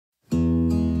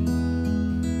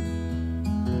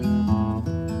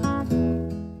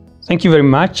Thank you very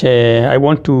much. I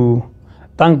want to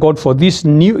thank God for this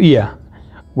new year.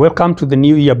 Welcome to the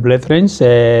new year, brethren.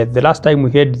 The last time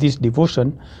we had this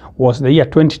devotion was the year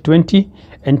 2020,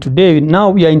 and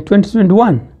now we are in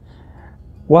 2021.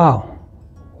 Wow,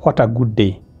 what a good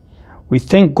day. We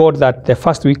thank God that the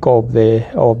first week of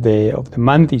the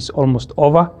month is almost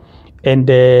over, and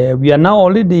we are now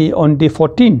already on day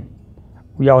 14.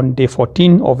 We are on day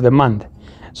 14 of the month.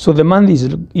 So the month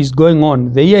is going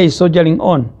on. The year is soldiering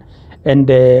on. And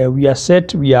we are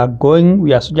set, we are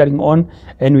soldiering on,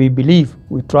 and we believe,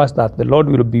 we trust that the Lord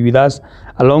will be with us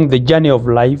along the journey of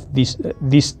life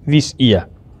this year.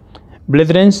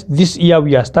 Brethren, this year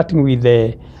we are starting with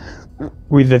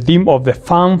the theme of the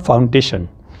firm foundation.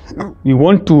 We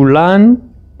want to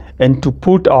learn and to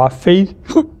put our faith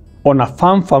on a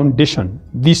firm foundation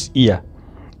this year.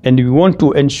 And we want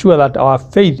to ensure that our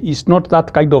faith is not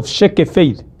that kind of shaky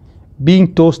faith,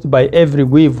 being tossed by every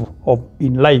wave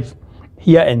in life,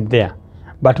 here and there.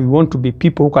 But we want to be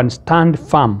people who can stand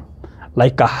firm,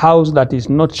 like a house that is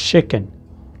not shaken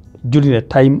during the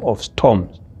time of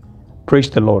storms.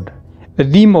 Praise the Lord. The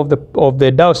theme of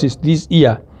the diocese this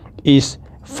year is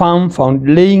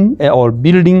laying or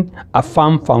building a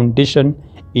firm foundation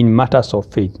in matters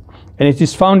of faith. And it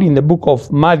is found in the book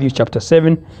of Matthew chapter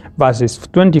 7, verses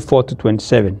 24 to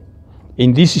 27.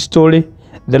 In this story,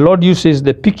 the Lord uses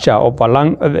the picture of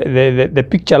the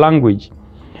picture language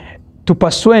to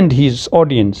persuade his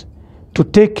audience to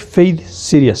take faith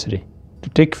seriously,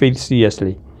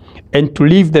 and to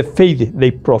live the faith they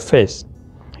profess.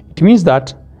 It means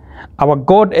that our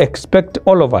God expects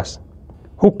all of us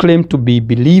who claim to be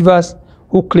believers,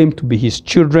 who claim to be his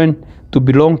children, to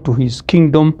belong to his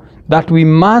kingdom, that we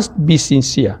must be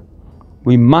sincere.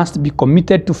 We must be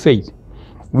committed to faith.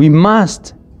 We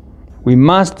must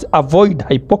avoid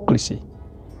hypocrisy.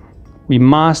 We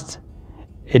must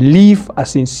live a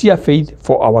sincere faith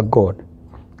for our God.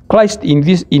 Christ in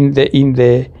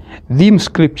the theme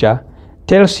scripture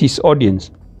tells his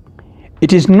audience,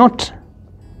 it is not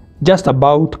just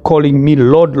about calling me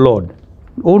Lord, Lord.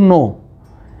 Oh no.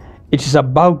 It is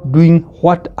about doing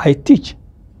what I teach.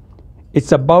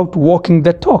 It's about walking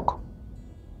the talk.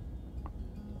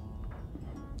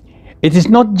 It is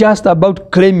not just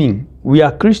about claiming we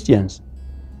are Christians.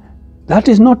 That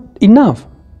is not enough.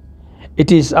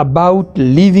 It is about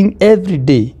living every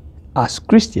day as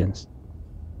Christians.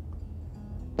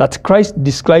 That Christ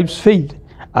describes faith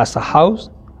as a house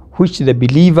which the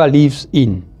believer lives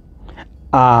in.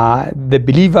 The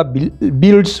believer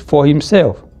builds for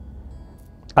himself.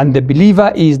 And the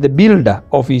believer is the builder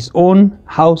of his own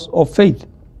house of faith.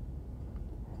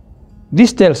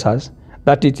 This tells us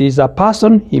that it is a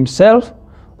person himself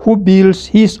who builds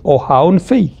his or her own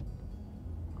faith.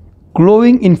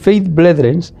 Growing in faith,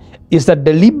 brethren, is a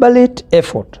deliberate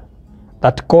effort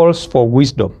that calls for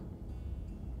wisdom.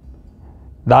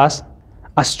 Thus,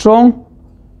 a strong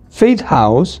faith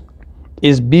house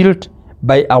is built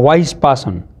by a wise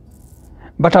person,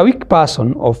 but a weak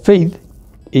person of faith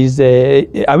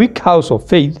a weak house of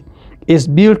faith is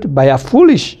built by a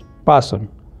foolish person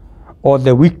or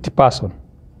the wicked person.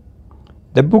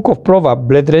 The book of Proverbs,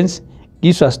 brethren,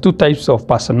 gives us two types of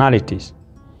personalities.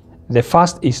 The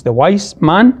first is the wise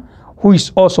man, who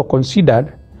is also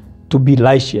considered to be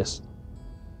righteous,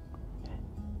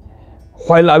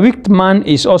 while a wicked man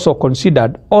is also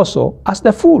considered as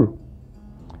the fool.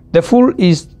 The fool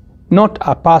is not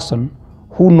a person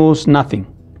who knows nothing.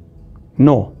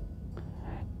 No.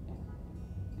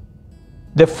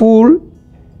 The fool,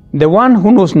 the one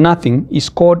who knows nothing, is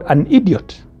called an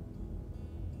idiot.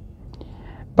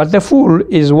 But the fool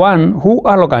is one who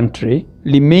arrogantly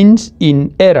remains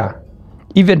in error,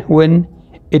 even when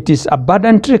it is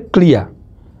abundantly clear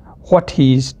what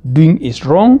he is doing is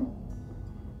wrong,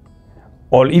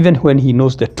 or even when he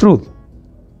knows the truth.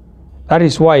 That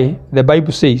is why the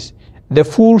Bible says, the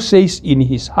fool says in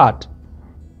his heart,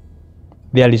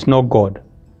 there is no God.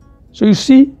 So you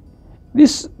see,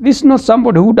 this is not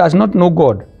somebody who does not know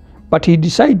God, but he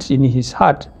decides in his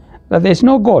heart that there is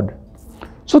no God.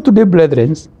 So today,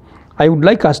 brethren, I would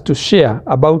like us to share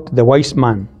about the wise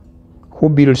man who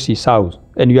builds his house.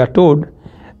 And we are told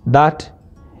that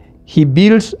he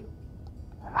builds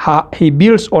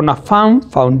on a firm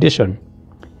foundation.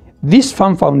 This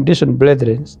firm foundation,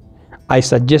 brethren, I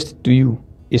suggest to you,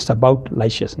 is about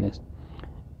righteousness.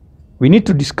 We need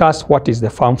to discuss what is the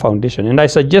firm foundation. And I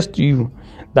suggest to you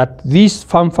that this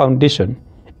firm foundation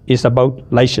is about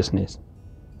righteousness.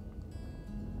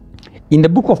 In the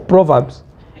book of Proverbs,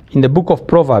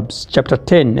 chapter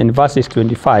 10 and verses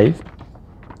 25,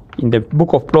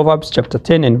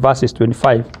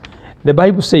 the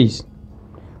Bible says,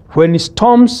 when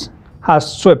storms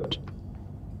has swept,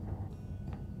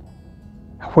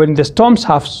 when the storms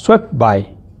have swept by,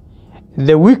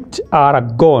 the wicked are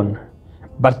gone,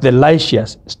 but the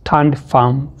righteous stand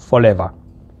firm forever.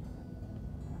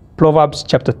 Proverbs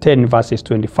chapter 10 verses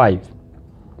 25.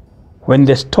 When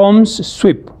the storms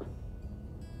sweep,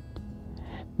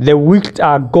 the wicked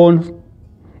are gone,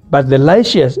 but the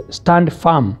righteous stand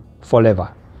firm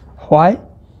forever. Why?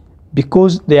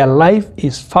 Because their life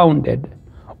is founded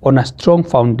on a strong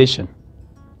foundation.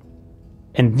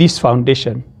 And this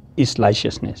foundation is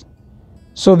righteousness.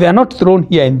 So they are not thrown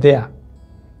here and there.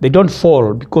 They don't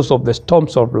fall because of the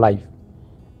storms of life,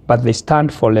 but they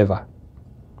stand forever.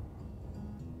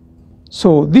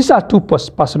 So these are two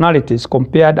personalities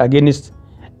compared against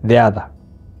the other.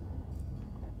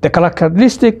 The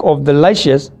characteristic of the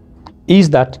righteous is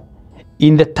that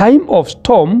in the time of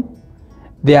storm,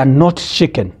 they are not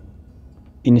shaken.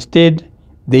 Instead,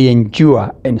 they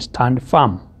endure and stand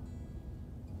firm.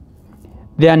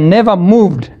 They are never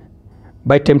moved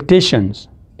by temptations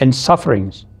and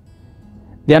sufferings.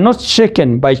 They are not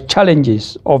shaken by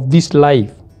challenges of this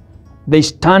life. They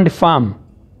stand firm.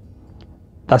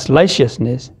 Thus,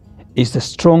 righteousness is the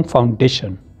strong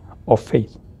foundation of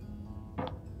faith.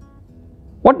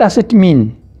 What does it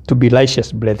mean to be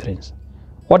righteous, brethren?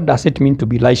 What does it mean to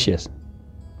be righteous?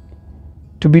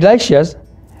 To be righteous,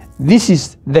 this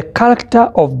is the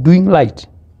character of doing right.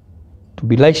 To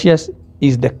be righteous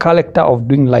is the character of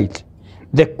doing right,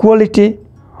 the quality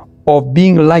of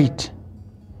being right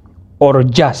or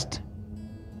just.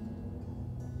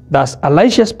 Thus, a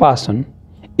righteous person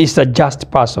is a just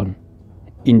person.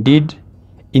 Indeed,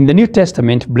 in the New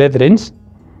Testament, brethren,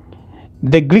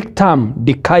 the Greek term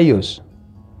dikaios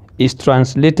is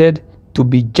translated to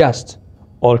be just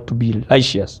or to be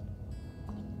righteous.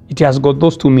 It has got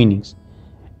those two meanings.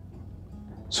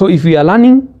 So if we are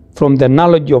learning from the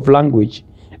knowledge of language,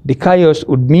 dikaios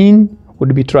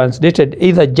would be translated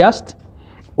either just,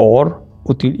 or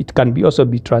it can be also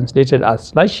be translated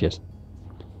as righteous.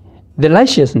 The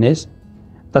righteousness,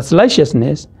 that's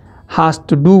righteousness, has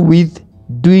to do with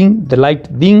doing the right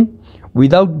thing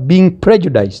without being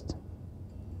prejudiced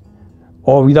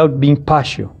or without being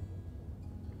partial.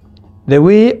 The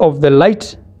way of the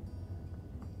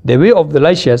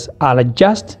righteous are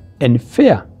just and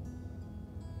fair,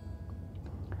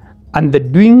 and the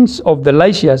doings of the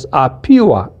righteous are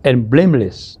pure and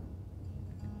blameless.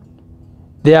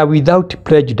 They are without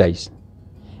prejudice.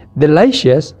 The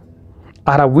righteous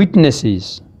are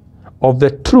witnesses of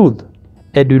the truth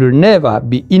and will never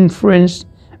be influenced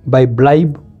by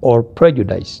bribe or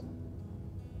prejudice.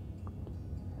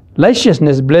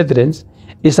 Righteousness, brethren,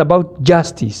 is about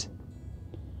justice.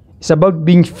 It's about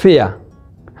being fair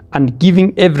and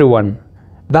giving everyone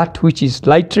that which is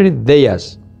rightly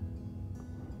theirs.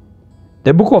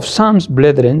 The book of Psalms,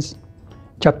 brethren,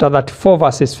 chapter 34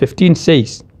 verses 15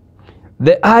 says,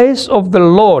 "The eyes of the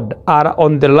Lord are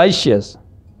on the righteous,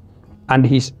 and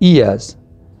his ears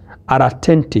are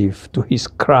attentive to his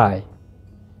cry."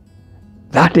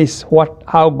 That is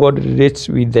how God relates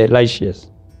with the righteous.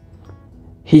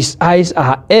 His eyes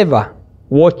are ever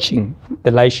watching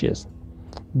the righteous.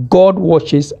 God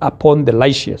watches upon the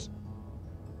righteous,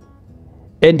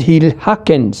 and he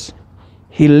hearkens,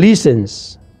 he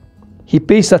listens, he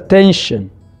pays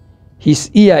attention. His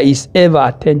ear is ever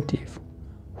attentive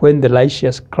when the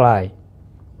righteous cry,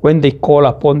 when they call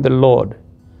upon the Lord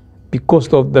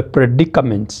because of the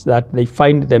predicaments that they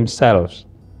find themselves.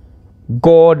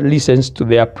 God listens to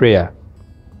their prayer.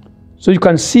 So you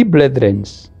can see, brethren,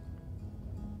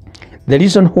 the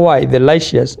reason why the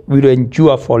righteous will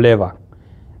endure forever.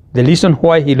 The reason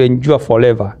why he will endure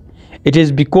forever, it is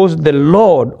because the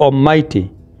Lord Almighty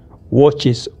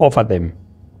watches over them.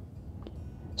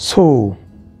 So,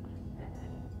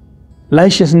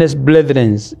 righteousness,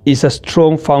 brethren, is a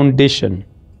strong foundation.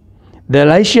 The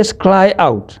righteous cry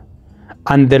out,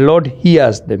 and the Lord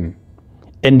hears them,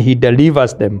 and he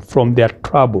delivers them from their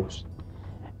troubles.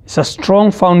 It's a strong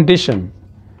foundation.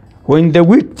 When the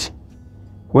wicked,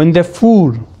 when the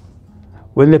fool,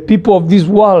 when the people of this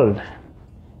world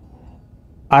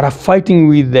are fighting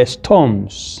with the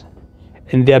storms,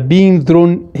 and they are being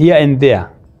thrown here and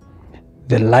there,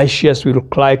 the righteous will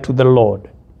cry to the Lord,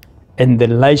 and the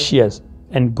righteous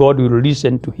and God will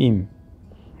listen to him.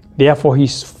 Therefore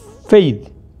his faith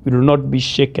will not be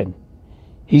shaken.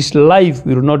 His life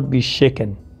will not be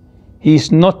shaken. He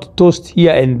is not tossed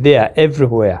here and there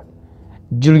everywhere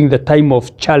during the time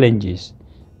of challenges,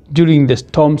 during the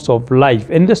storms of life.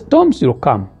 And the storms will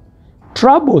come.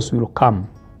 Troubles will come.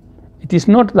 It is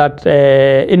not that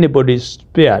anybody is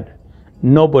spared.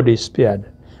 Nobody is spared.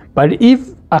 But if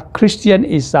a Christian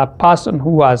is a person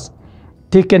who has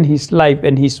taken his life,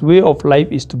 and his way of life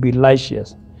is to be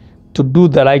righteous, to do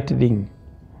the right thing,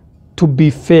 to be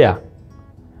fair,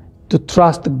 to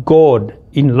trust God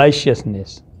in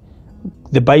righteousness.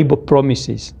 The Bible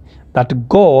promises that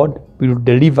God will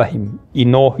deliver him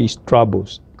in all his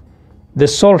troubles. The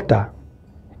Psalter,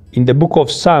 in the book of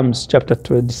Psalms chapter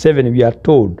 27, we are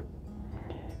told,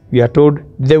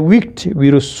 the wicked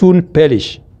will soon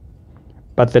perish,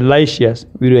 but the righteous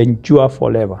will endure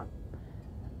forever.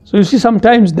 So you see,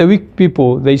 sometimes the weak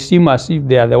people, they seem as if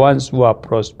they are the ones who are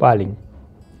prospering,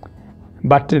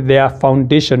 but their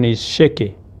foundation is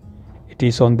shaky. It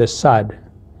is on the side.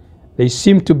 They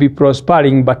seem to be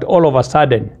prospering, but all of a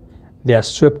sudden they are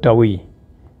swept away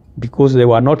because they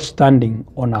were not standing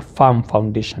on a firm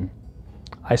foundation.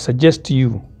 I suggest to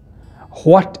you,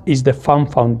 what is the firm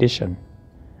foundation?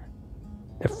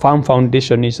 The firm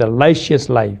foundation is a righteous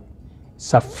life.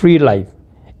 It's a free life.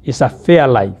 It's a fair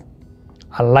life.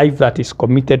 A life that is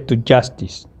committed to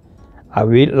justice. A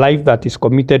life that is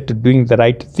committed to doing the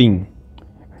right thing.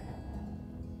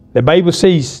 The Bible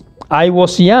says, I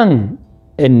was young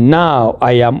and now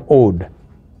I am old.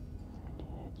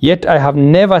 Yet I have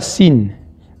never seen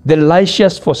the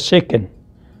righteous forsaken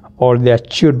or their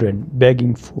children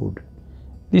begging food.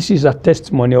 This is a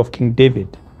testimony of King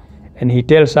David. And he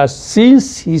tells us,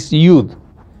 since his youth,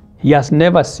 he has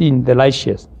never seen the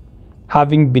righteous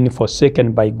having been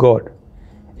forsaken by God.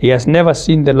 He has never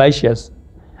seen the righteous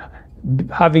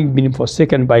having been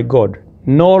forsaken by God,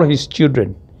 nor his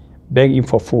children begging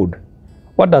for food.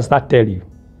 What does that tell you?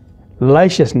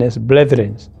 Righteousness,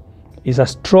 brethren, is a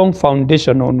strong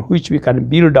foundation on which we can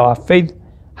build our faith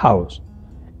house.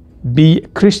 Be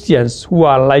Christians who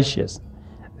are righteous.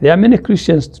 There are many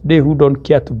Christians today who don't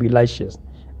care to be righteous.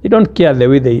 They don't care the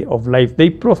way of life. They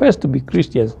profess to be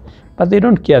Christians, but they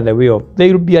don't care the way of.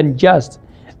 They will be unjust.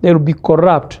 They will be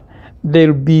corrupt. They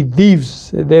will be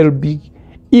thieves. They will be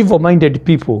evil-minded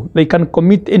people. They can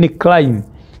commit any crime,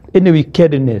 any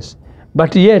wickedness,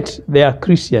 but yet they are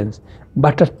Christians.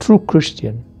 But a true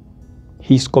Christian,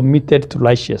 he is committed to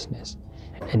righteousness.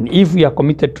 And if we are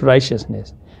committed to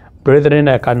righteousness, brethren,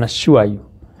 I can assure you,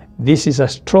 this is a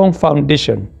strong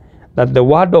foundation that the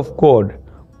Word of God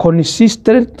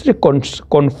consistently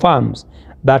confirms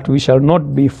that we shall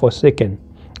not be forsaken,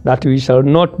 that we shall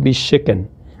not be shaken,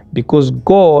 because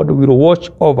God will watch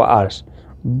over us.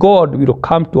 God will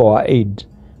come to our aid.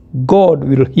 God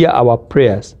will hear our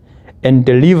prayers and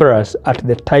deliver us at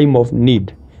the time of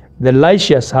need. The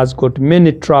righteous has got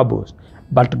many troubles,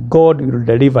 but God will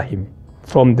deliver him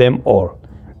from them all.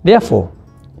 Therefore,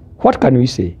 what can we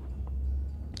say?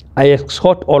 I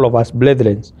exhort all of us,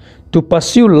 brethren, to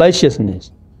pursue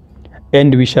righteousness,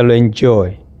 and we shall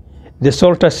enjoy. The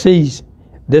Psalter says,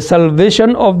 the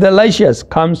salvation of the righteous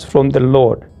comes from the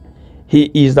Lord.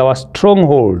 He is our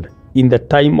stronghold in the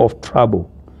time of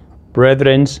trouble.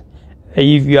 Brethren,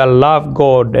 if you love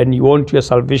God and you want your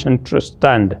salvation to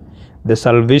stand, the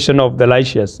salvation of the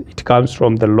righteous, it comes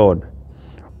from the Lord.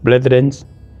 Brethren,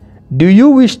 do you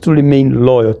wish to remain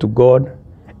loyal to God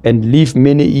and live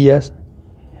many years?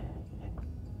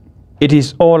 It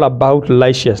is all about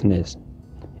righteousness.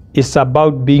 It's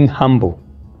about being humble.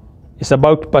 It's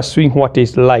about pursuing what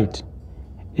is right.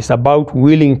 It's about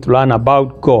willing to learn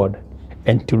about God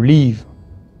and to live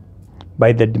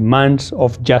by the demands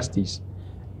of justice,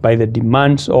 by the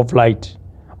demands of light,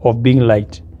 of being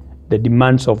light, the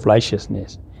demands of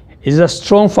righteousness. It's a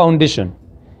strong foundation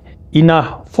in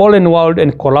a fallen world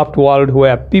and corrupt world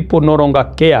where people no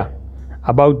longer care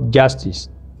about justice,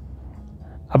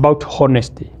 about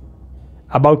honesty,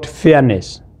 about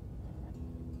fairness.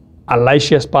 A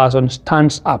righteous person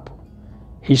stands up.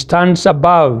 He stands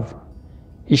above.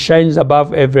 He shines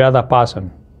above every other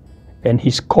person. And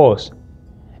his cause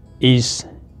is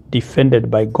defended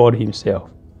by God himself.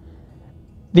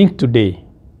 Think today,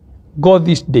 go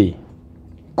this day,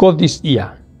 go this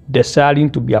year,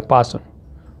 desiring to be a person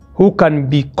who can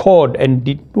be called and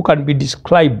who can be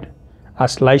described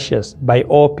as righteous by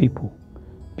all people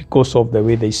because of the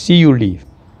way they see you live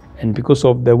and because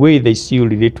of the way they see you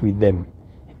relate with them,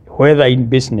 whether in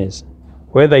business,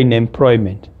 whether in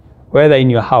employment, whether in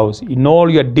your house, in all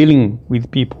you're dealing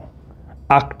with people.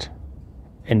 Act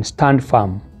and stand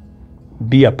firm.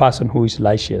 Be a person who is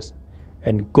righteous,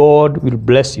 and God will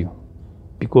bless you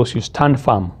because you stand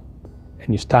firm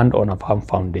and you stand on a firm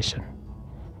foundation.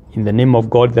 In the name of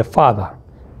God the Father,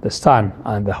 the Son,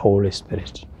 and the Holy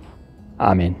Spirit.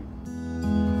 Amen.